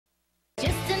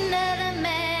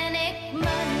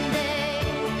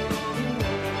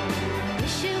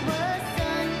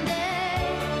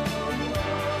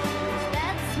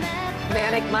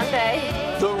Manic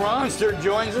Monday. The Ronster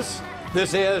joins us.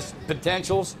 This has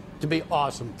potentials to be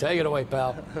awesome. Take it away,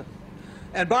 pal.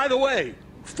 And by the way,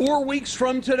 4 weeks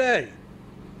from today,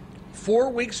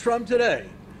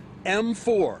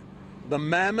 M4, the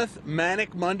Mammoth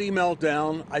Manic Monday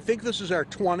Meltdown. I think this is our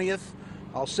 20th.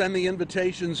 I'll send the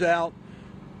invitations out.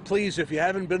 Please, if you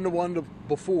haven't been to one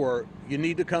before, you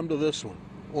need to come to this one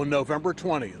on November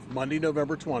 20th, Monday,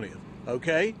 November 20th.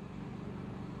 Okay?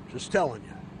 Just telling you.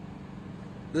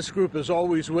 This group is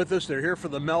always with us. They're here for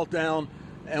the meltdown,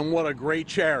 and what a great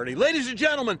charity. Ladies and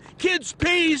gentlemen,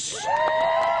 KidsPeace!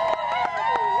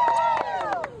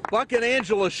 Buck and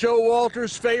Angela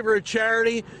Showalter's favorite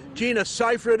charity. Gina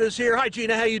Seifert is here. Hi,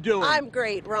 Gina. How you doing? I'm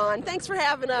great, Ron. Thanks for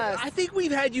having us. I think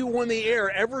we've had you on the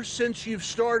air ever since you've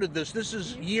started this. This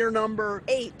is year number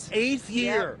 8. 8th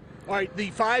year. Yep. All right,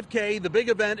 the 5K, the big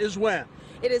event is when?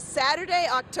 It is Saturday,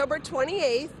 October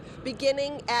 28th,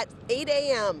 beginning at 8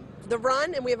 a.m. The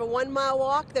run, and we have a 1 mile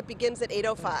walk that begins at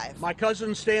 8:05. My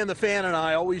cousin Stan the Fan and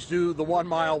I always do the 1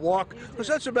 mile walk because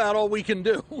that's about all we can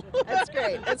do. That's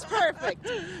great. That's perfect.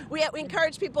 We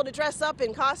encourage people to dress up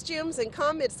in costumes and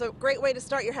come. It's a great way to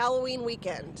start your Halloween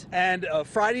weekend. And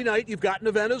Friday night you've got an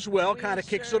event as well, kind of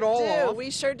kicks it all off.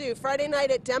 We sure do. Friday night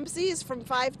at Dempsey's from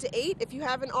 5 to 8. If you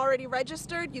haven't already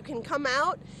registered, you can come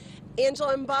out.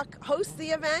 Angela and Buck host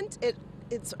the event.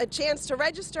 It's a chance to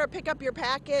register, pick up your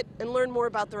packet, and learn more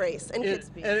about the race and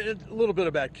KidsPeace. And a little bit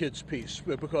about KidsPeace,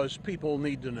 because people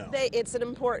need to know. It's an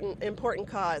important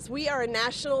cause. We are a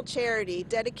national charity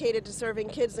dedicated to serving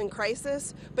kids in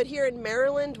crisis, but here in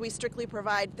Maryland, we strictly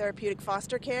provide therapeutic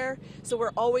foster care, so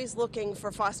we're always looking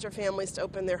for foster families to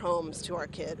open their homes to our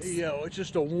kids. You know, it's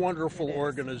just a wonderful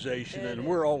organization, and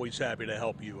we're always happy to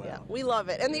help you out. Yeah, we love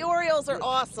it. And the Orioles are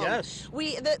awesome. Yes.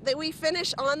 We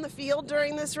finish on the field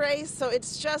during this race, so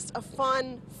it's just a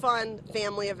fun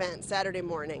family event Saturday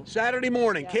morning. Saturday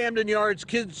morning, yeah. Camden Yards,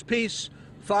 KidsPeace,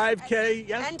 5K.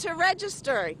 Yes. And to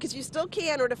register, because you still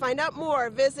can, or to find out more,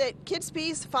 visit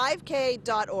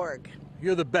kidspeace5k.org.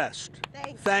 You're the best.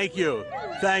 Thanks. Thank you.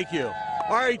 Thank you.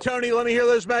 All right, Tony, let me hear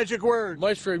those magic words.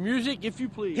 Much for music, if you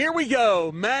please. Here we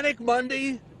go. Manic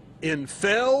Monday in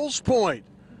Fells Point.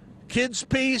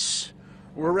 KidsPeace,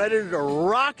 we're ready to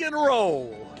rock and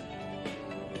roll.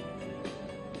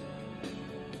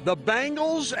 The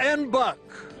Bangles and Buck.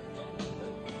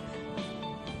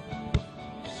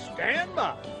 Stand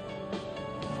by.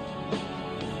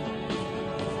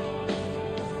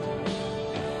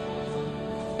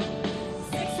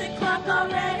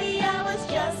 Already, I was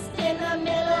just in the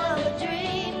middle of a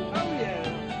dream. Oh, yeah.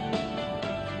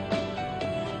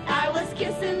 I was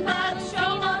kissing Buck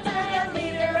Showalter, the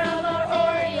leader of our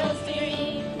Orioles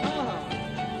team.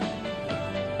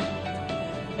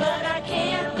 But I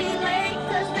can't be late,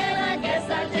 cause then I guess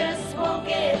I just won't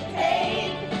get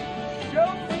paid.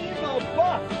 Show me the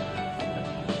Buck.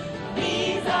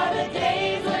 These are the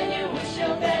days when you wish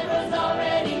your bed was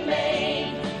already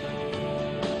made.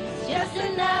 It's just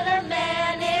another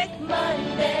Manic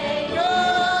Monday.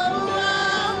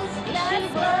 Oh,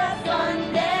 that's not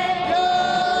Sunday.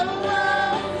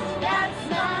 Oh, that's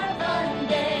not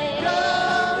Monday.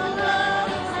 Oh,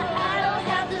 I don't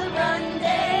have to run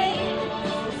day.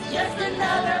 It's just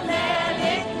another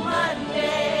Manic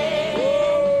Monday.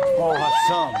 Oh,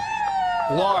 some.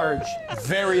 Large,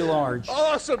 very large.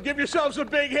 Awesome. Give yourselves a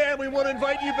big hand. We want to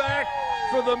invite you back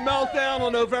for the meltdown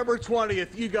on November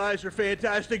 20th. You guys are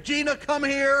fantastic. Gina, come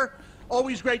here.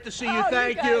 Always great to see you.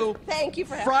 Thank you. Thank you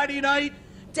for having Friday night.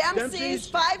 Dempsey's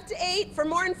 5 to 8. For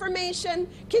more information,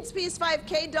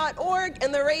 kidspeace5k.org,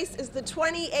 and the race is the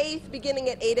 28th, beginning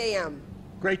at 8 a.m.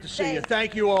 Great to see you.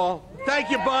 Thank you all. Thank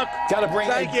you, Buck.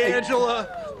 Thank you, Angela.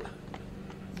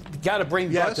 Got to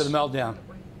bring Buck to the meltdown.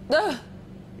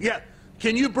 Yeah.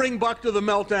 Can you bring Buck to the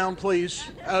meltdown, please?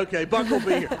 Okay, Buck will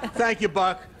be here. Thank you,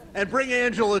 Buck. And bring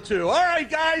Angela, too. All right,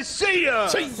 guys, see ya!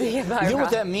 See ya, you know what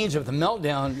that means? If the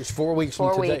meltdown is 4 weeks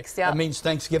from today. 4 weeks, yeah. That means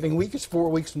Thanksgiving week is 4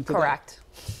 weeks from today. Correct.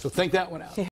 So think that one out.